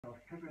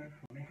Come around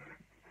for me.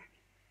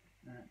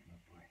 That's my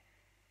boy.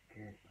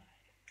 Good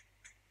lad.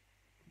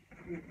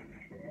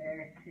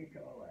 Take it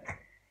all out.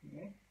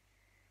 Yeah?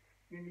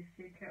 You just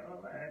take it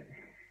all out.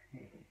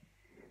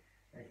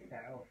 Let's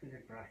start off with the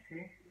brush,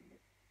 eh?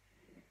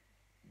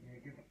 Yeah,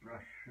 give a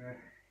brush through.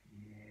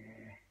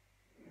 Yeah.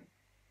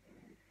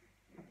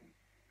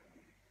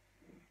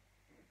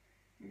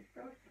 You're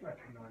still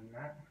slipping on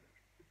that.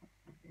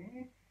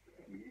 Eh?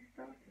 You're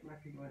still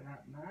slipping on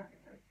that mat.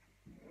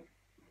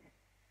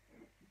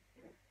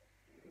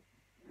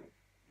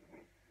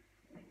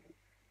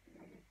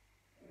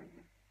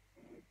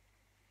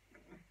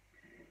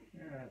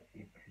 Oh,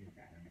 get to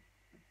that.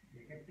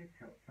 You get the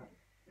tilt up.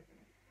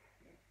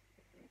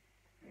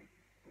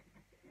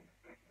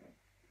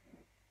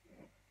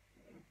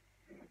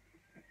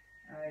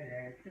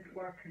 Alright, just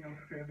working on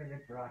through with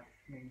the brush,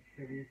 making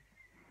sure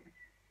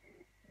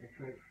it's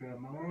right through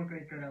him. I'm only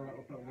going to do a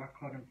little bit of work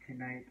on him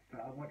tonight,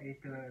 but I want to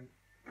do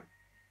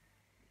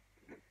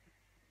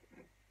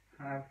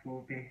have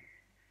Obi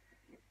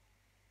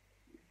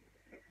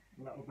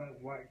a little bit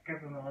of work, give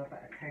him a little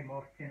bit of time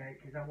off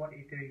tonight because I want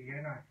to do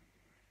uni.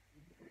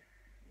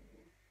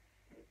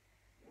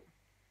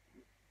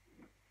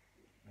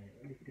 Right,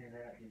 let me do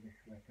that with this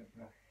little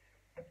brush.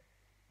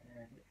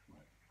 Which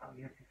one? I'll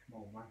use the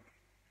small one.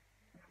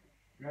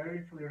 Now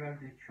usually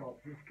around the chops,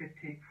 it's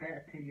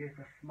better to use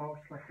a small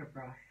slicker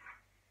brush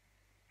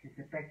because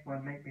the big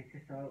one might be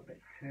just a little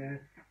bit too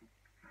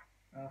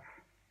rough.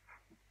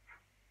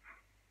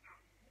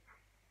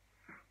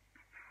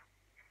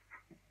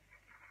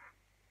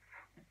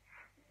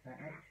 That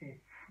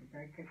actually, did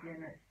I give you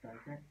an itch,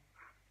 does it?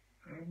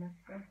 Hey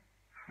mister?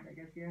 Did I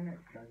give you an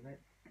itch, does it?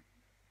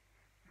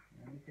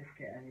 Let me just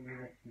get in with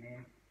this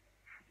mane.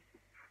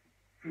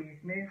 See,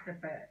 his mane's a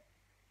bit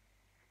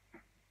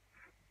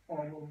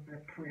all over the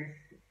place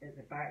at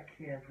the back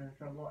here. There's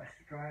a lot of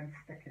strands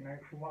sticking out,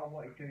 so what I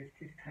want to do is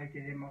just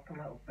tidy them up a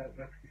little bit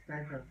with the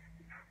scissors.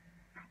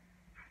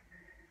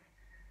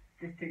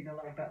 Just taking a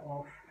little bit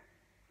off.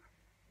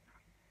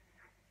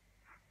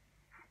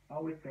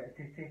 Always better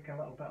to take a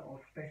little bit off,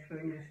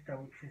 especially when you're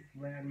still just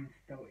learning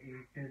still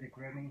to do the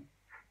grooming.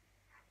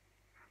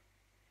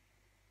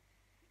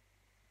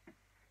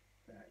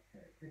 That's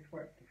it, just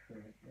work the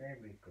through it.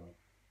 There we go.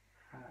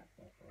 That's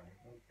up right,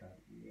 well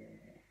done,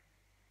 yeah.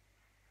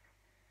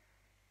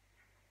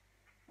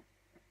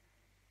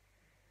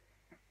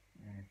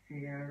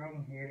 See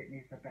around here it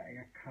needs a bit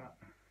of a cut,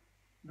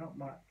 not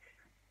much,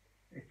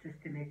 it's just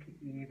to make it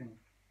even.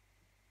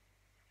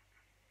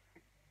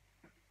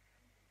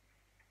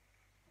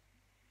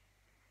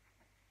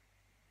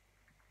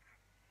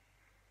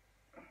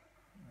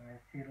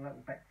 See the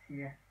little bits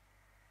here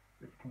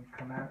which can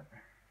come out.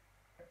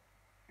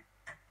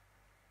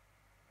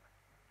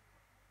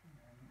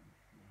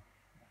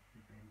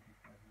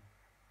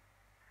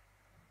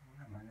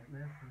 Wait a minute,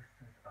 where's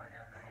this? Oh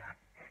yeah,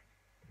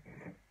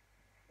 there.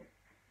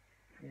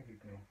 There we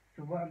go. So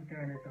what I'm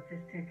doing is I've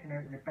just taken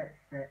out the bits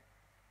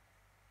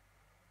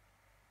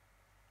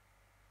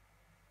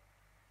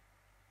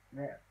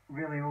that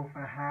really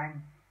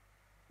overhang.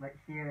 Like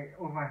here it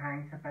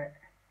overhangs a bit.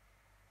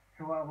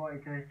 So what I want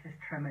to do is just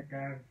trim it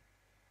down.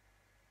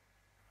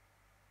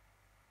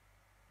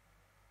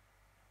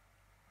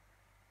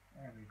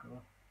 There we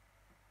go.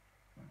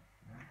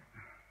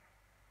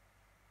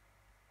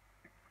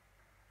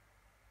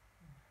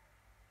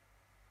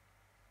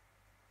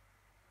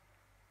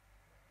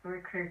 So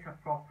it creates a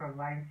proper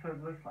line, so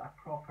it looks like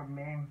a proper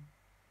mane.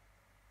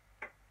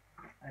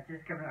 I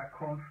just give it a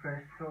comb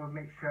first, so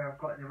make sure I've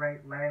got the right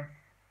length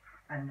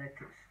and that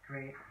it's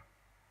straight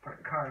or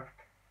curved.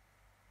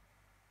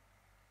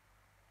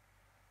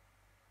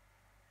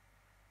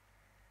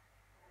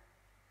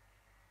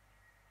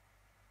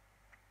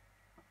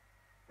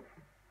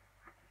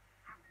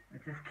 I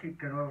just keep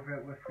going over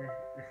it with the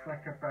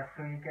slicker brush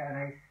so you get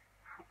a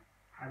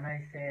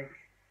nice edge.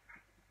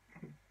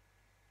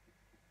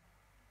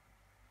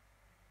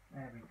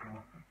 There we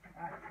go.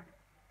 I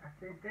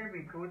said there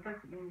we go. It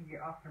doesn't mean you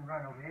get up and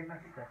run away,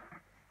 mister.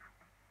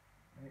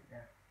 Right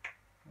there.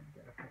 Let me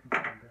get a second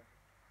finger.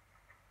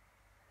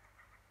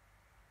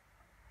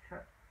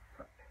 Shut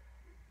up.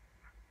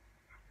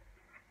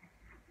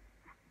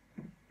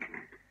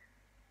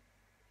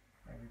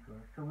 There we go.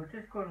 So we're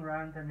just going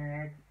round on the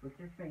edge. We're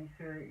just making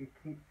sure that he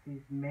keeps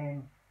his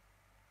mane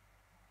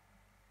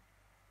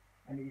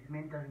and his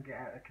mane doesn't get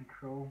out of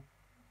control.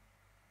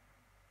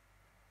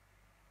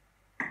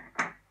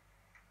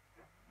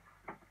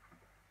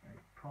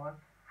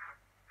 Pause.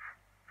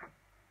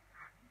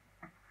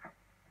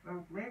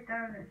 Well, lay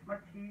down, it's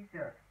much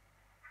easier.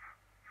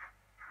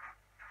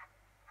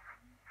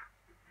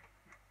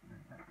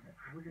 That's it,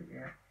 hold it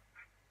there.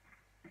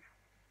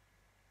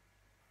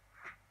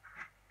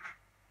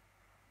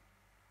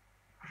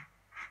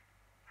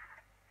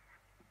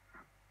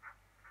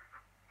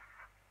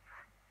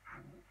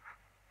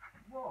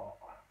 What?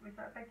 What's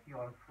that big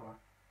yawn for?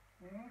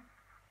 Eh?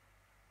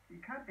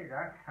 You can't be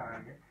that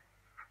tired.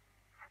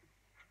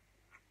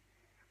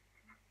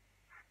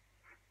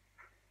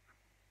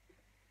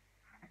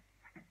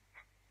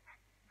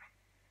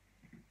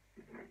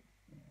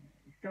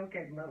 still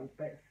get little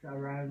bits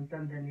around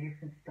underneath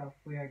and stuff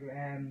where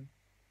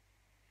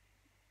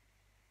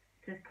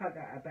just cut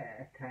that a bit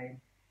at a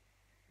time,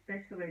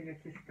 especially when you're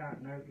just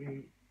starting out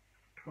with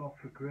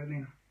proper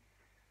grooming.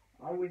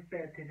 Always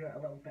better to do it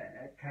a little bit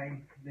at a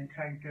time than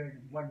try and do it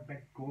in one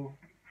big go,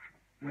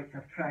 which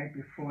I've tried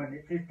before and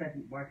it just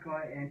didn't work. All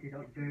it ended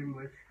up doing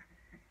was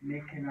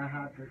making a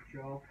harder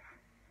job.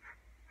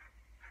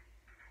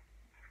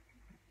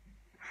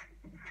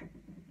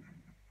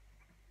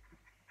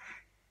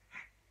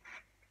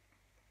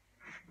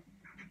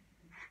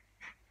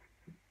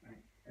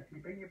 Right, if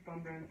you bring your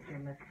bum round here,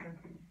 mister,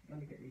 let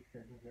me get these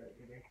scissors out of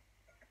the way.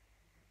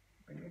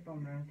 Bring your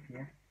bum round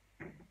here.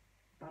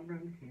 Bum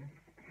round here.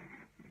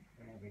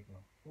 There we go.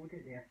 Hold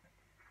it there.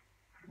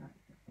 That's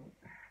it. Oh.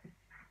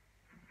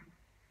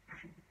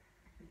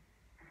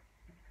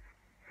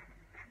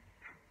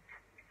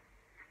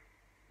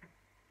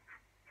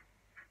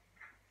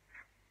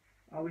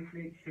 Always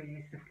make sure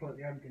you support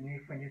the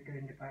underneath when you're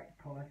doing the back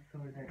paws so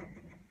that,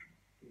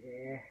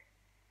 yeah.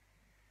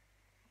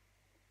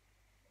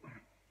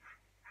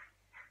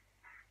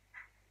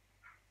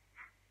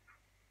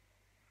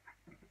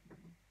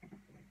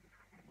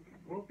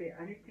 Obi,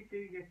 I need to do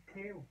your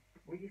tail.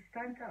 Will you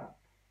stand up?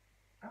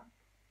 Up,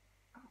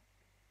 up,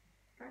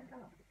 stand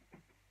up.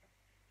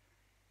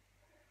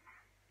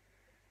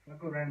 I'll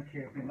go round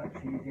here, it'll be much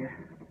easier.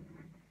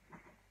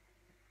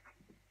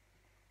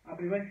 I'll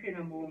be with you in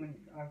a moment.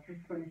 I'll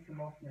just finish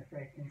him off in a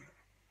second.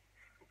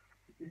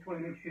 Just want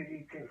to make sure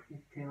he gets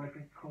his tail a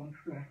good comb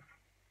through.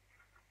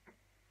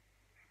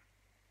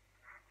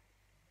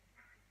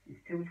 His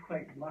tail's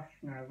quite lush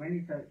now. When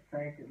he's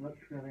outside it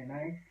looks really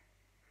nice.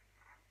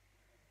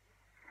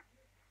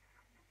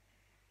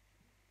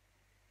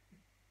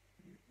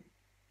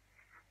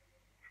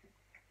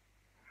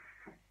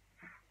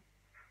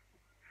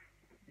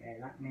 Yeah,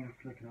 that name's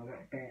looking a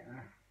lot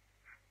better,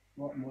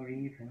 a lot more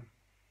even.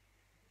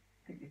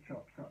 Pick your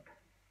chops up.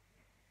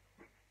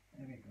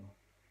 There we go.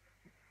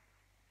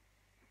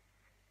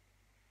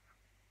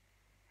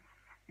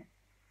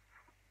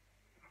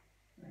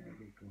 There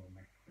we go,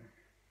 mister.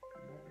 A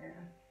bit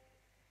better.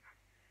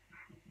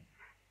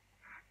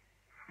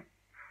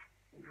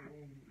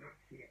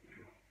 Let's see it.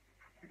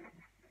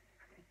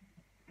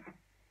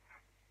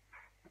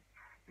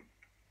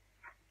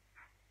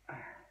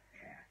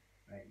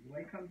 Right, you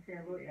want to come say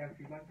hello to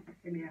everyone?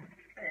 Come here.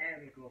 There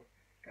we go.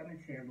 Come and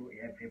say hello to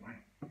everyone.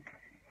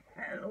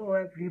 Hello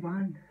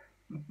everyone.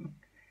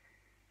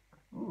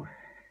 Oh.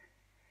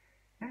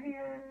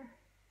 Hiya.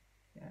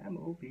 I'm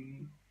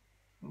Obi.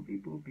 Obi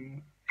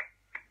Booby.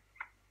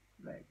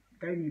 Right,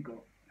 down you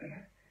go.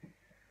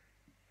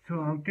 So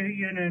I'll do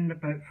you in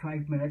about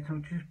 5 minutes. I'll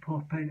just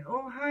pop in.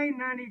 Oh, hi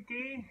Nanny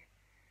D.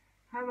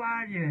 How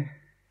are you?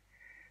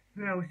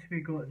 Who else have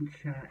we got in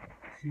chat?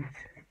 Jeez.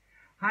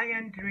 Hi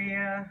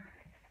Andrea.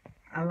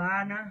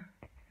 Alana.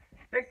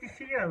 Nice to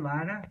see you,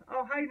 Alana.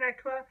 Oh, hi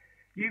Nicola.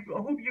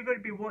 I hope you're going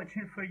to be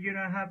watching for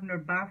having her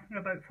bath in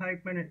about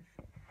 5 minutes.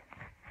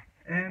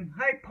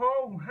 Hi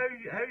Paul.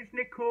 How's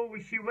Nicole?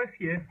 Was she with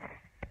you?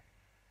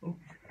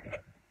 Oops.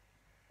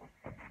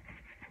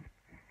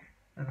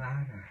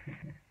 Alana.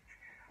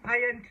 Hi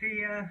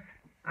Andrea.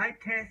 Hi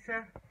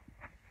Tessa.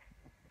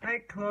 Hi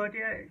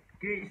Claudia.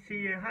 Great to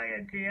see you. Hi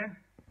Andrea.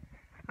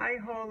 Hi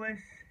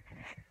Hollis.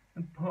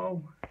 And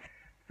Paul.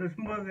 There's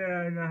more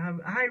there than I have.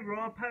 Hi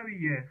Rob, how are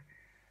you?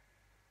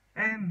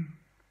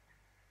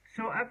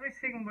 So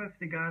everything with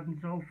the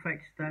garden's all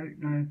fixed out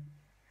now.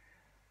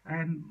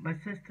 My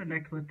sister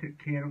Nicola took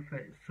care of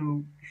it,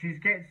 so she's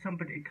getting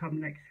somebody to come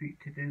next week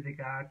to do the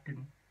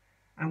garden.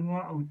 And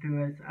what I'll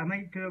do is, I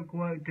might go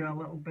out and do a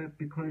little bit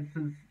because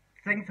there's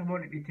things I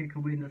want to be taken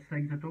away and there's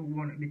things I don't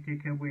want to be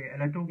taken away.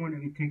 And I don't want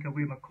to be taking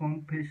away my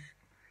composter,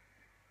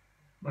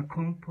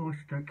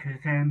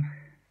 because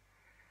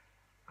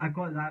I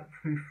got that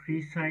through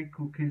Free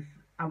Cycle, because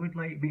I would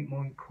like to make my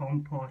own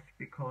compost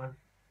because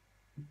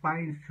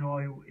buying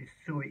soil is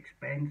so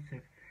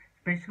expensive,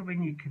 especially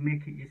when you can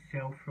make it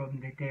yourself from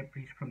the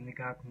debris from the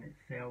garden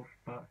itself.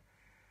 But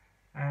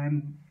I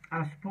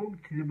spoke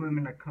to the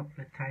woman a couple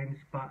of times,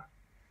 but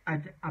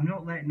I'm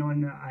not letting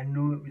on that I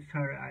know it was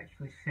her that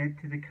actually said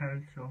to the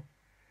council.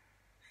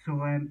 So,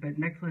 but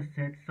Nicola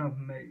said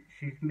something that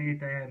she's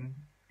made,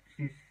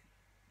 she's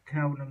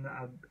telling them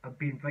that I've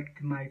been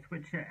victimised,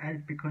 which it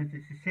is, because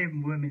it's the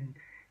same woman,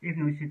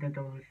 even though she did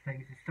all those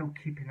things, is still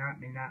keeping at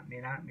me,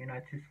 and I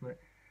just look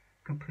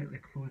completely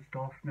closed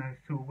off now,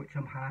 so which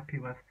I'm happy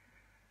with.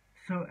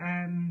 So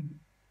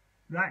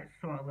that's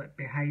sort of like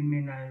behind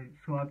me now,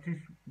 so I'm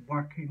just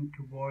working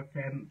towards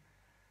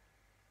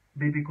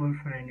maybe going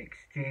for an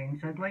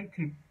exchange. I'd like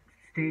to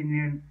stay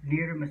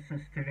near my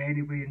sister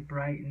anyway in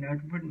Brighton. I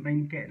wouldn't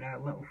mind getting a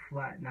little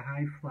flat in the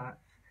high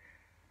flats.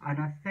 And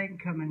I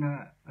think I'm in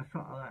a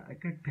sort of a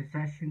good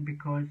position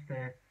because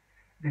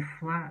the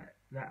flat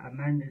that I'm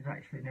in is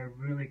actually in a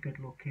really good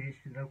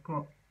location. I've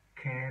got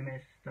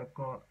chemists, I've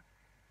got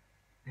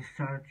the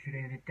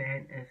surgery, the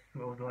dentist,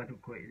 although I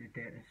don't go to the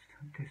dentist,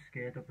 I'm too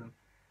scared of them.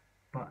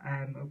 But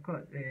I've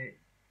got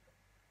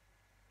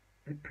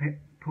the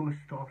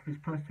post office.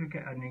 Plus we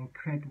get an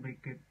incredibly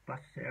good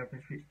bus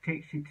service which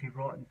takes you to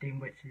Rotterdam,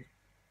 which is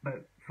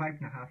about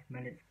 5.5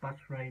 minutes bus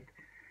ride,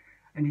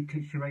 and it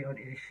takes you right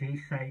onto the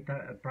seaside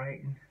out of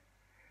Brighton.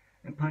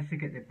 And plus you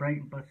get the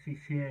Brighton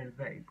buses here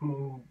that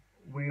go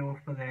way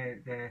over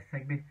the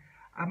thingy.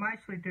 I'm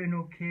actually doing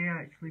okay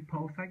actually,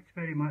 Paul, thanks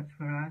very much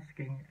for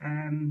asking.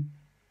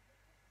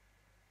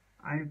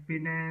 I've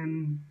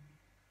been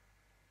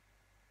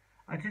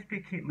I've just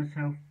been keeping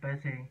myself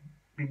busy,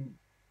 been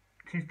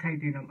just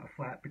tidying up my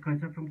flat,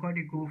 because if I'm going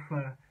to go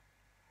for,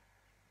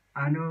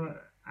 I know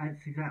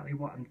that's exactly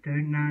what I'm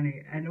doing,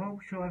 Nanny. And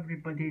also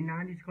everybody,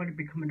 Nanny's going to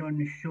be coming on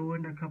the show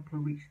in a couple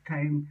of weeks'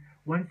 time.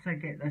 Once I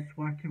get this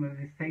working with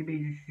the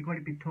thingy, she's going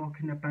to be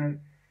talking about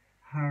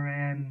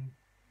her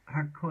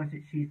cause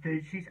that she's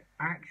doing. She's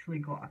actually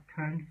got a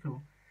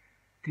council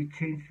to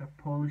change their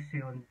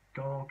policy on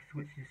dogs,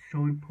 which is so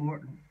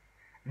important.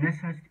 And this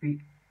has to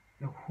be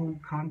the whole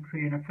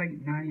country, and I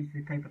think Nanny's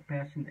the type of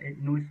person that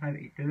knows how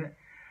to do it.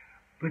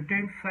 We're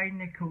doing fine,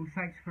 Nicole,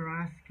 thanks for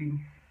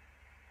asking.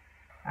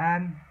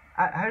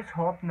 How's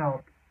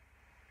Hobnob?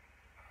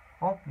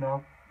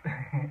 Hobnob?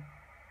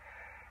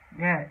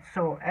 Yeah,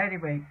 so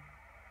anyway,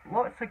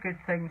 lots of good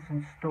things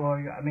in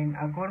store. I mean,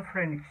 I'm going for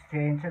an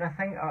exchange, and I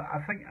think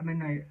I'm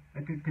in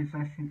a good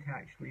position to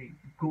actually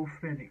go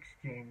for an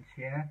exchange,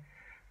 yeah?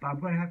 But I'm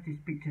going to have to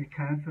speak to the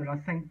council, and I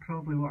think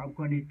probably what I'm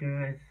going to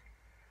do is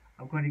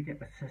I'm going to get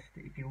my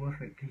sister to deal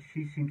with it, because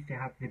she seems to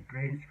have the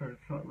brains for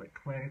sort of like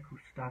clerical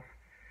stuff.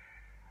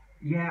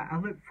 Yeah, I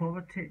look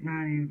forward to it,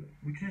 Nanny.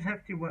 We just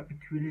have to work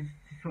between us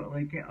to sort of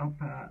like get up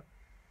a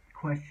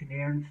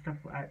questionnaire and stuff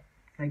like that,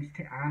 things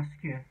to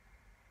ask you.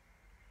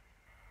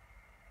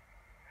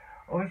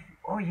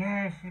 Oh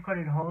yeah, she's going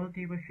on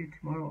holiday with you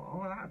tomorrow.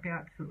 Oh, that'd be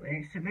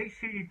absolutely excellent. Make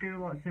sure you do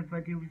lots of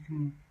videos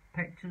and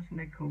pictures,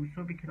 Nicole,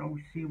 so we can all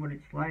see what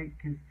it's like,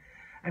 because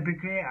it'd be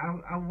great.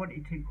 I want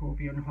to take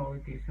Obi on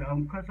holiday, so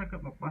because I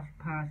got my bus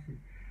pass, and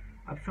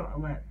I've sort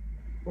of let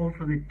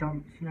over the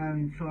dumps now,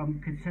 and so I'm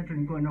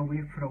considering going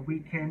away for a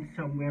weekend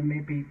somewhere,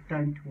 maybe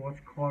down towards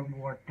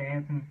Cornwall or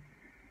Devon,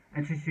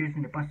 and just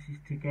using the buses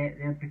to get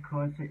there,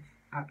 because it's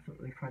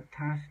absolutely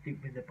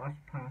fantastic with the bus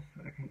pass,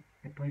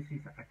 the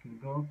places that I can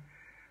go.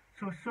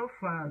 So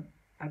far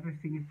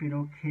everything has been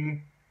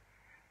okay.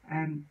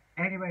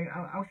 Anyway,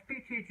 I'll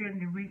speak to you during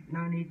the week,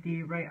 Nanny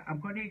D. Right, I'm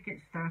going to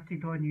get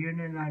started on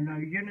Una now. Now,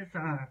 Una's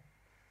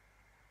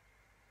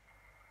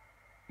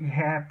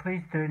yeah,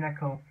 please do,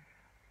 Nicole.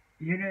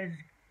 Una's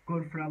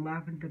going for a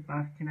lavender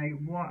bath tonight.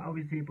 What I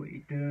was able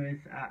to do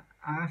is I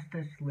asked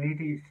this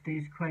lady, it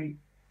stays quite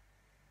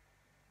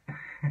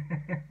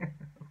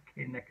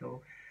okay,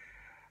 Nicole.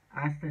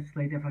 Asked this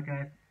lady if I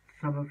got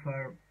some of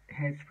her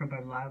heads from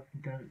her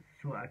lavender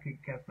so I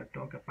could give my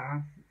dog a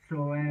bath.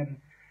 So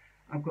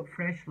I've got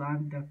fresh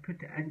lavender,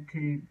 put it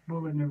into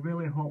boiling in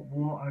really hot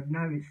water.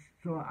 Now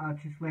so I'll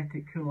just let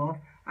it cool off.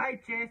 Hi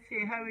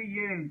Jessie, how are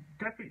you?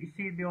 Different to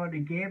see me on the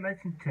game,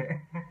 isn't it?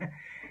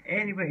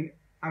 Anyway,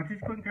 I'll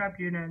just go and grab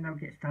you now and I'll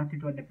get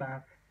started on the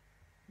bath.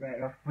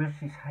 Right off, where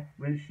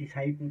she's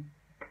hiding.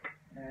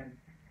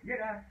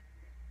 Yeah.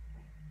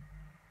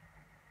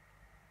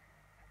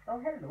 Oh,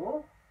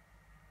 hello.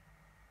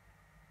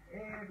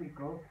 There we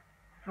go.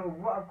 So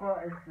what I've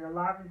got is the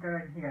lavender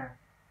in here,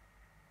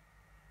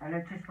 and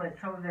I just let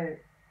some of the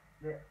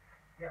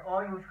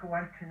oils go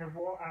into the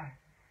water.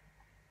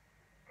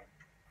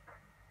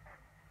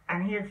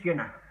 And here's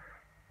Una.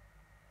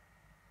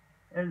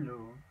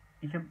 Hello.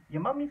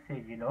 Your mummy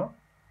said, you know.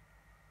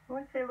 You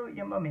want to say hello to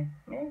your mummy?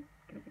 Yeah?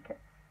 Give us a kiss.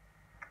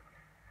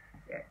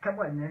 Yeah, come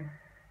on then.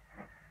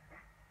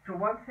 So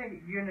one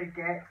thing Una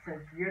gets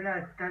is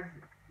Una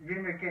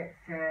gets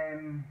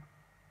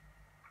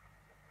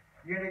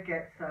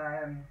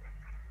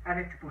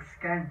irritable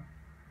skin.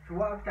 So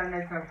what I've done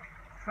is I've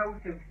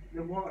filled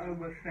the water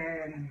with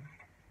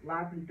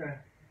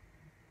lavender,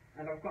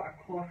 and I've got a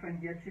cloth in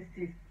here just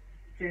to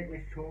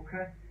gently soak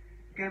her.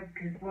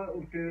 Because what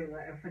it'll do,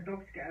 like if the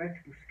dogs get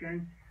irritable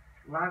skin,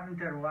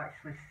 lavender will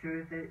actually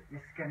soothe the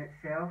skin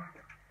itself.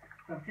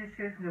 So I'm just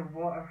using the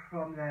water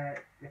from the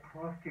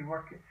cloth to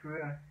work it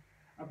through her.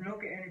 I've not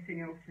got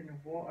anything else in the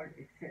water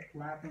except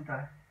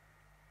lavender,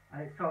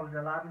 and it's all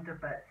the lavender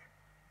bits.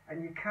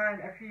 And you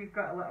can, if you've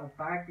got a little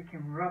bag, you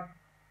can rub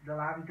the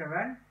lavender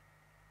in,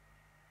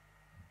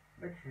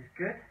 which is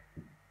good.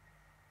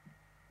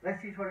 This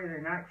is one of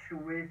the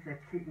natural ways of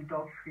keeping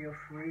dogs free of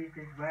fleas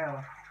as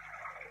well.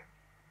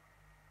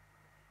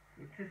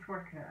 So just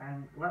working it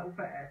in a little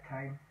bit at a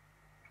time.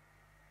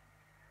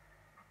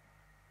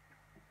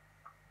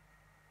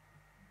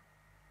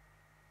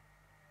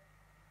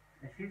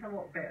 And she's a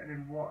lot better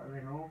in water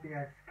than Obi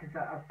is, because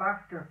I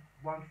bathed her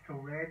once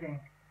already,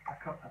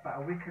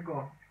 about a week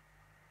ago.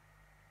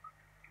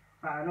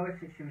 But I noticed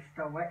that she was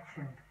still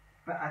itching.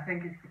 But I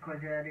think it's because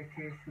of the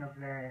irritation of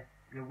the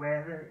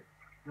weather.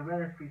 The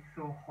weather's been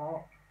so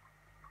hot.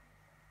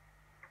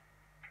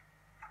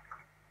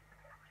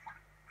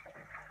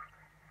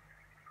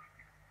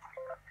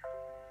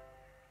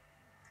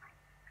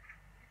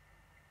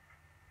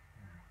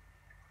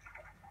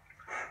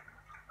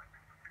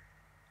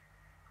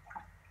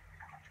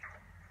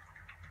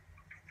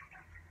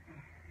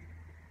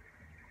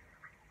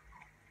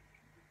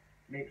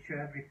 make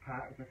sure every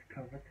part was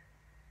covered.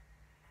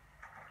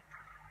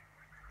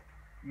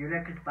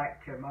 Eureka's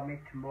back to her mummy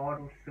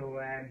tomorrow, so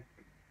I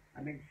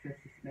make sure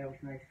she smells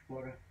nice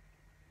for her.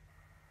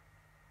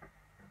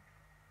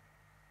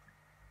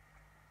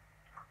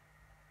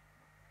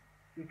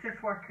 You're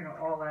just working it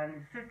all in.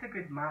 It's just a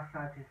good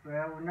massage as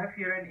well. And if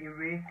you're into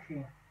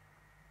Reiki,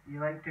 you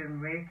like doing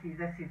Reiki,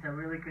 this is a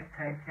really good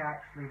time to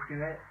actually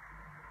do it.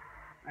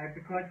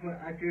 Because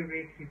I do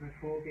Reiki with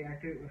phobia,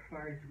 I do it with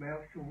her as well.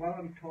 So while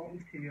I'm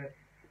talking to you,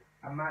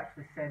 I'm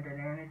actually sending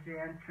energy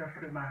into her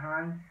through my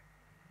hands.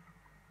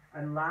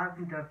 And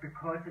lavender,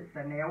 because it's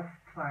an elf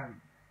plant,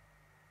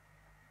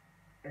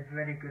 is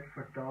very good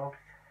for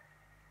dogs,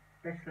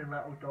 especially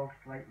little dogs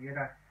like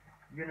Yura.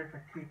 Yura's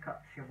a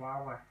Teacup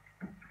Chihuahua.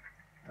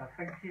 I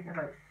think she's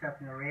about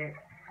 7 or 8.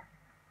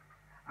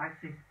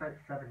 Actually, she's about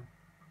 7.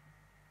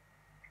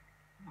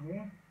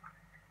 Yeah.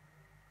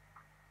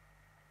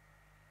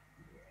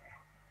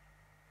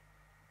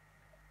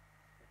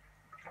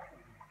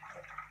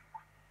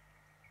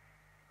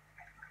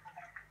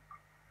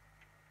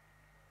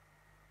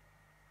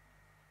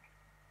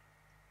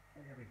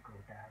 There we go,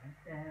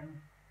 darling.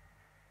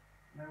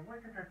 Now,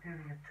 what did I do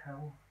with your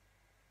toe?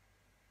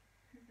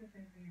 What did I do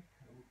with your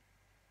toe?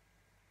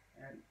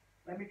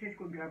 Let me just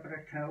go grab her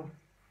a towel.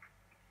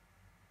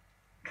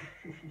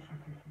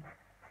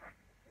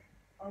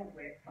 Oh,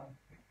 wait, fun.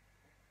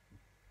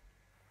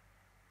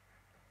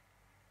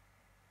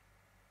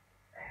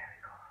 There we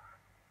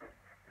go.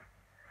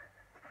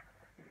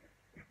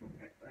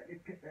 Let me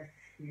put this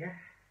here.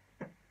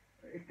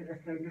 Let me put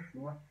this down the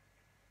floor.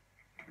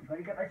 I'm going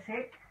to get my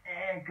shake.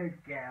 Good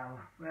girl.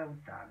 Well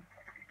done.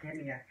 Come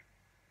here.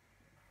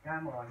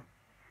 Come on.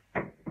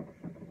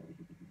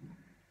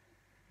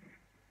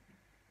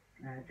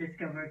 Just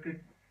give her a good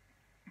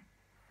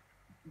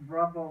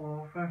rub all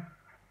over.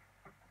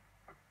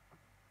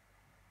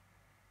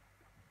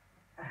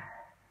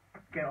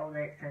 Get all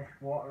the excess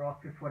water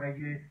off before I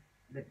use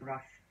the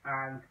brush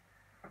and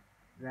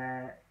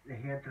the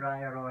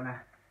hairdryer on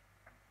her.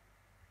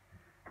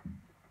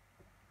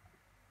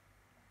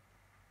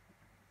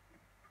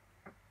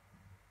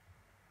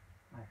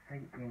 I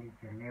think you need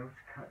your nails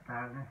cut,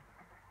 darling.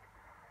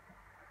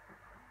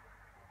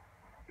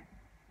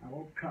 I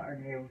won't cut her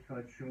nails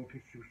on show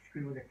because she'll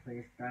screw the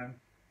place down.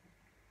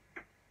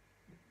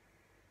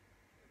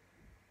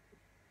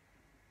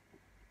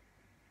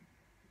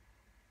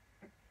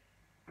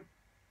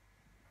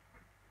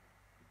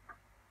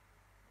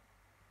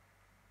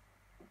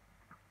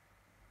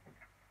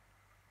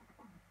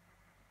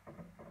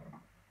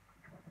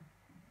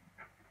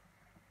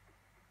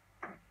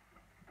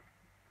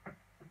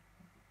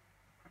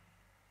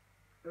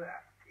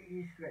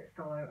 You stretched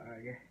all out,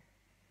 are you?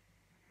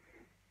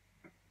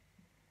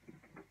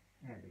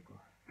 There we go.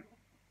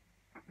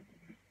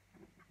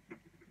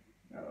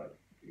 Oh,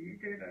 you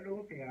doing an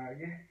obie, are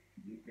you?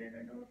 You doing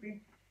an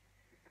obie?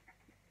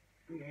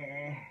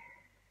 Yeah.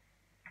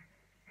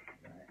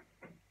 Right.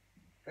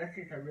 This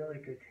is a really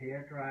good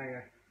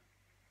hairdryer.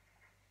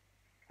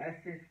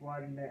 This is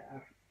one that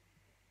a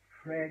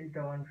friend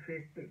on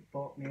Facebook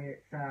bought me.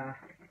 It's a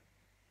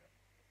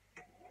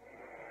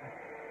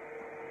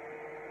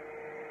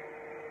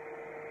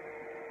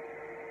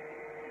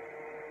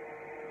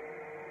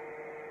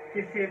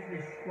just says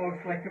the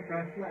works like a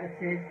bracelet. It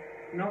says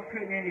not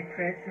putting any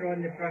pressure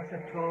on the brush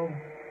at all,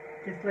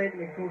 just letting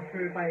it go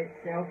through by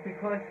itself,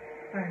 because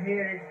her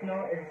hair is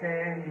not as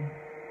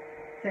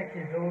thick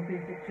as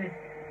Obi's. It just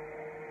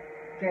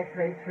gets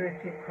right through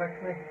it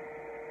quickly.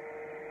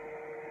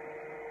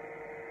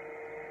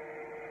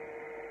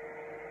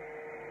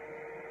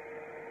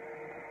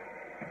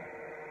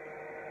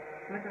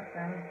 Put it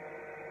down.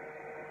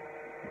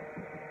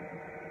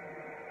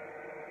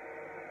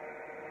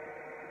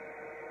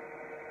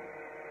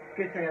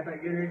 Good thing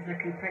about you is I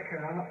can pick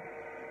her up.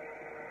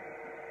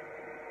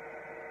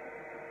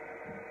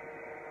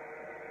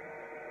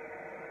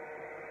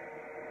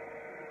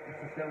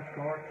 She sounds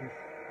gorgeous.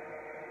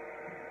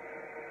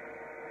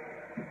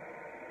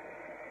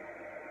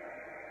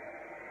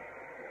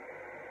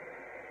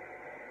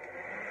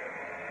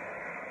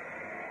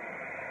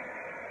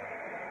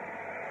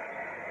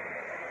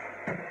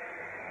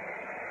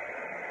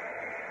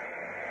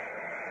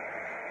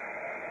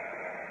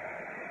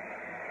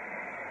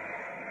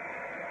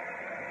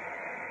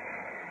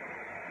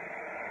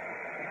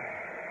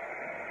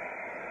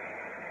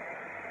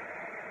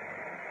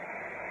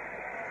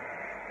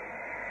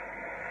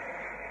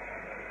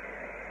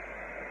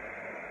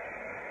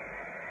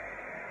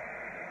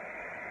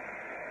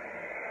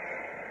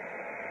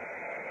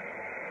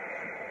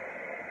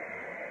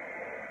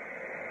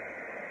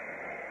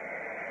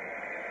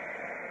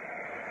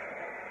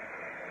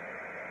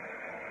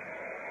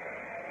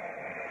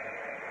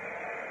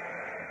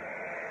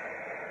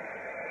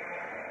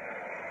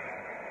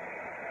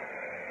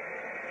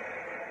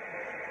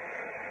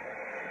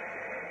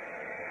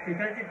 It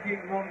doesn't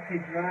take long to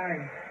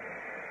dry.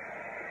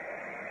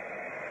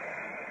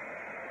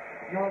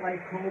 Not like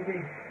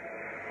Kobe.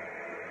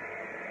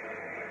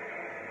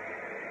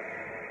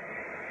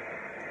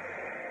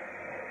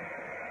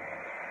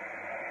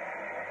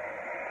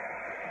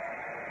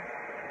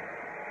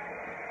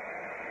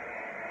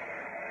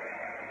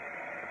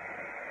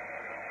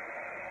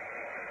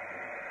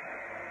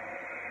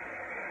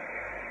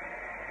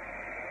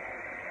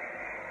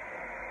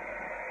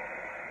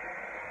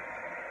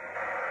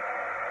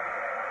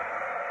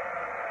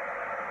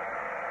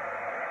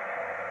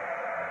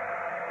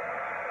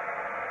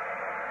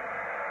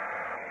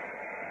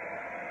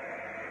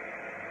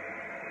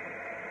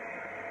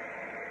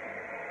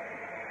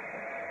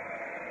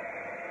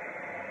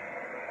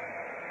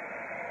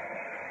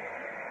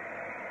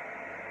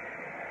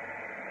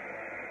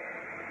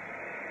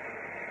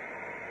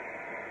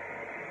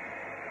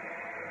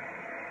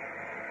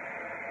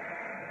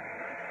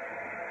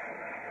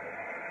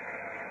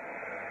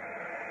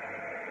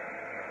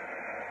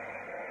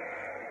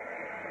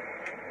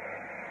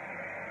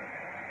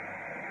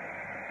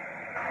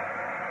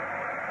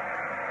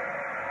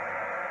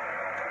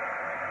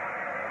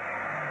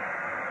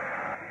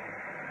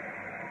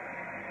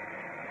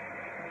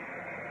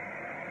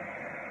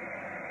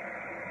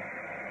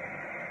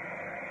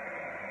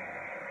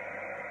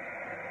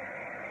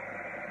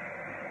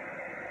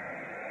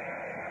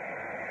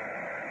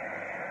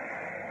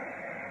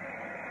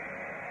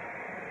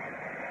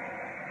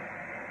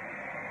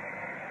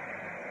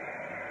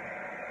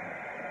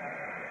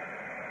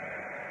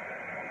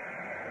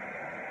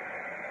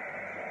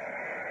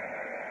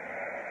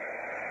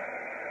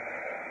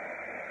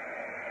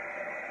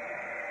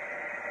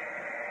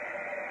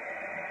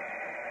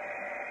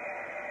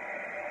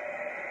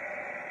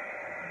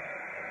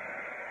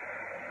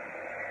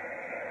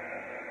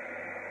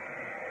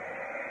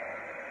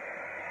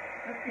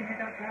 your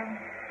head up down.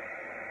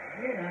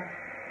 Yeah.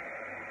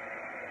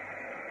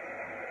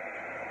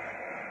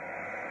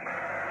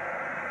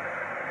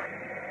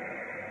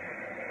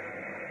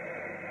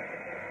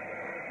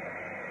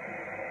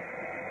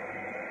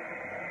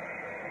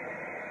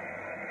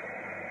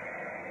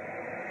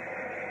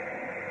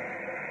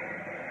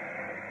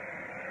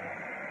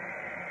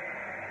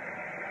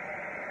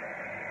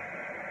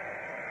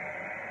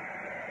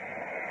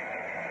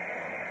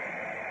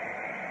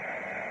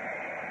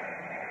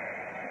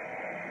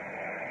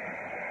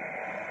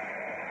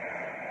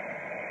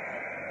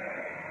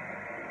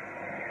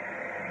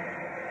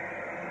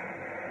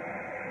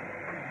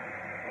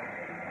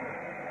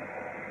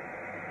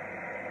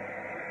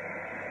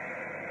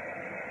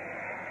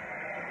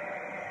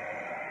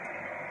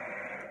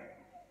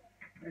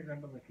 Let's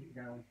have a look it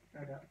down.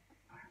 There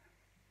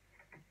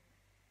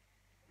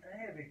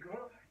we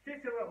go.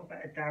 Just a little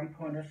bit of damp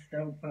on her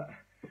still, but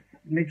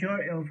the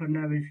majority of her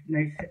now is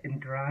nice and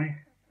dry.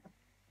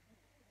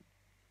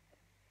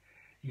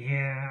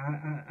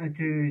 Yeah, I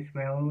do as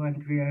well,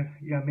 Andrea.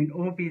 Yeah, I mean,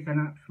 Obi's an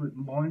absolute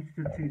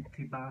monster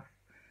to bath.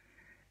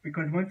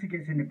 Because once he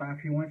gets in the bath,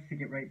 he wants to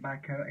get right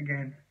back out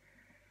again.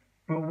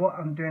 But what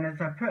I'm doing is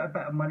I put a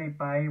bit of money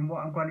by, and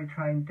what I'm going to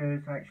try and do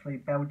is actually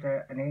build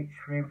an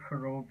H-frame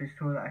for Obi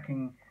so that I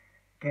can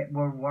get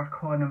more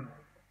work on him.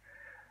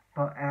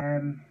 But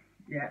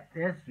yeah,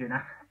 there's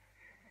Una.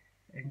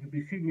 And you'll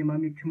be seeing your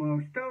mummy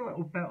tomorrow. Still a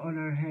little bit on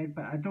her head,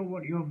 but I don't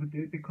want to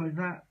overdo it because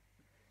that,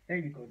 there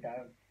you go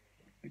down.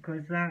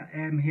 Because that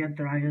hair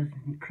dryer is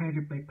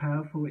incredibly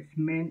powerful. It's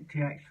meant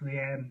to actually,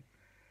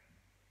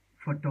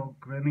 for dog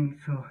grooming,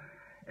 so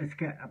it's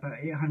got about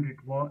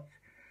 800 watts.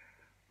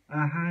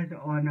 I had it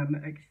on a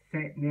mixed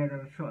setting there,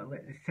 I was sort of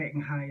like the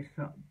second highest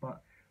up,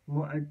 but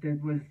what I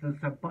did was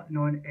there's a button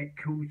on it,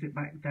 cools it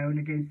back down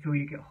again, so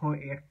you get hot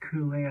air,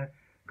 cool air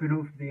going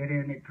over the area,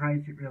 and it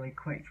dries it really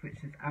quick,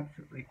 which is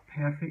absolutely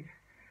perfect.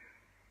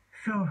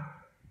 So,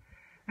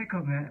 I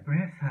got me out of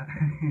breath that.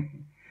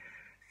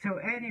 So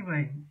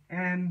anyway,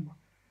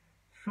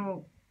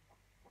 so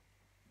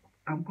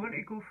I'm going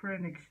to go for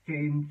an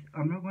exchange.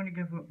 I'm not going to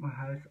give up my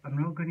house. I'm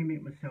not going to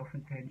make myself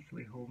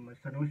intentionally homeless.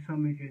 I know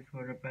some of you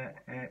were a bit,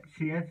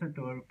 she is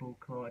adorable,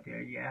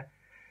 Claudia, yeah,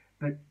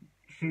 but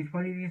she's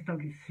one of these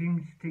dogs that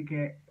seems to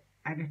get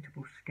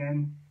irritable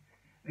skin,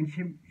 and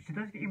she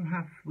doesn't even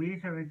have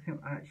fleas or anything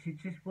like that. She's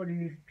just one of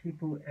these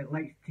people that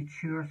likes to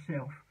chew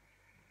herself,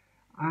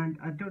 and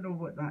I don't know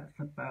what that's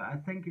about. I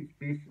think it's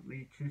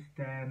basically just,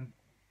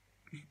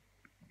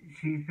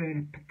 she's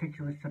very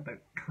particular about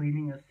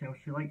cleaning herself.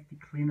 She likes to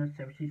clean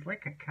herself. She's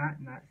like a cat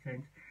in that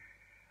sense.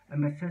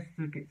 And my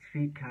sister gets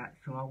 3 cats,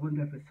 so I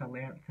wonder if it's a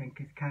learned thing,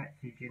 because cats,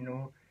 as you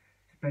know,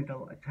 spend a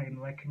lot of time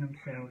licking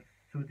themselves.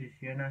 So does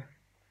Una.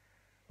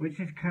 Which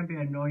can be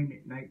annoying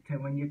at night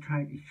time when you're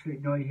trying to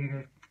sleep. No, you hear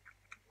this.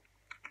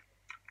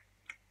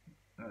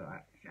 Oh,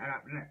 shut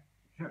up, Nick.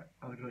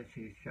 I was going to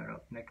say, shut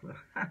up, Nicola.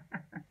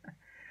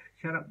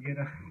 Shut up,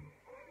 Una.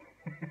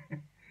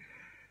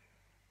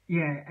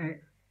 Yeah,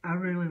 I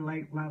really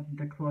like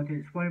Lavender, Claudia.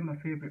 It's one of my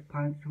favourite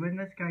plants. So when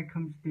this guy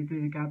comes to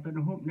do the garden,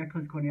 I hope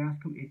Nicola's going to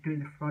ask him to do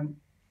the front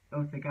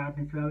of the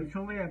garden as well. It's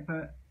only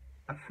about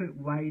a foot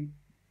wide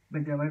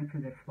with the length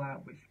of the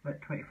flat, which is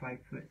about 25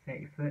 foot,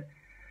 30 foot.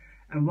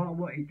 And what I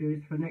want to do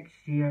is for next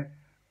year,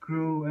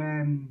 grow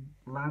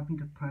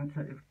lavender plants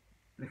at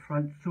the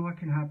front, so I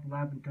can have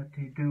lavender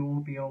to do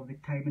Obi all the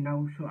time. And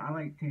also I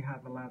like to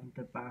have a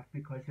lavender bath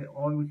because the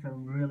oils are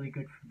really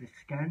good for the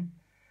skin.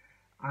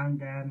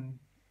 And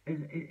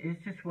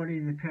it's just one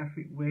of the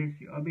perfect ways.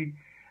 I mean,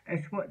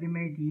 it's what the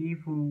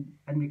medieval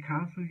and the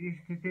castles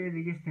used to do. They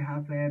used to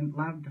have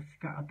lavender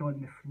scattered on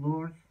the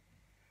floors.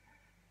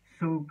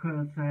 So,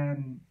 because,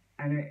 and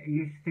it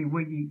used to,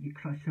 when you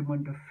crush them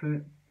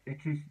underfoot, they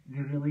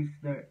release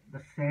the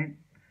scent.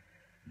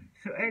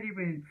 So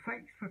anyway,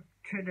 thanks for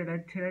tuning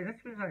in today.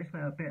 This was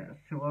actually a bit,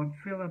 so I'm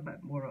feeling a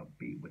bit more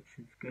upbeat, which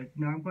is good.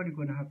 Now I'm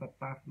going to have a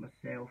bath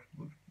myself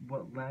with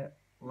what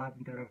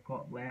lavender I've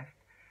got left.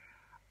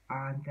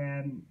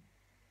 And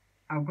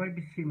I'm going to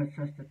be seeing my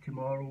sister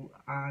tomorrow,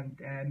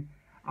 and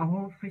I'll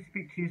hopefully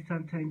speak to you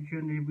sometime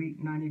during the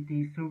week, 90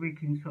 days, so we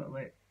can sort of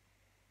like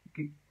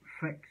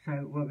fix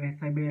out what we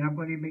think. I mean, I'm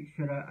going to make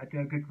sure I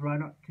do a good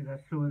run up to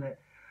this so that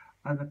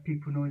other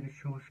people know the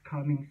show's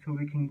coming, so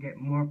we can get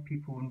more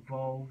people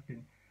involved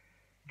and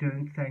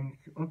doing things.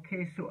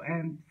 Okay, so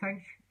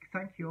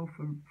thank you all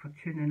for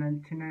tuning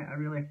in tonight. I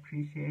really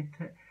appreciate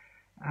it.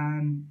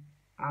 And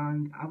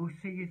I will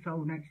see you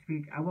all next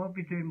week. I will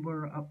be doing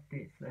more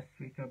updates this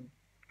week. I've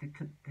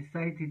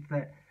decided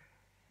that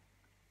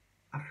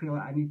I feel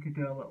like I need to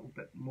do a little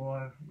bit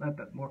more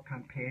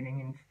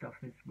campaigning and stuff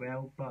as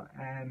well. But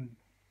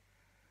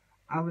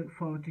I look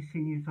forward to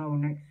seeing you all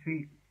next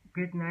week.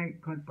 Good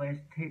night, God bless,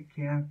 take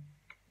care,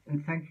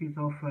 and thank you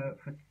all for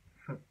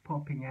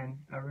popping in.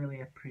 I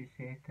really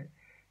appreciate it.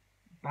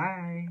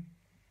 Bye.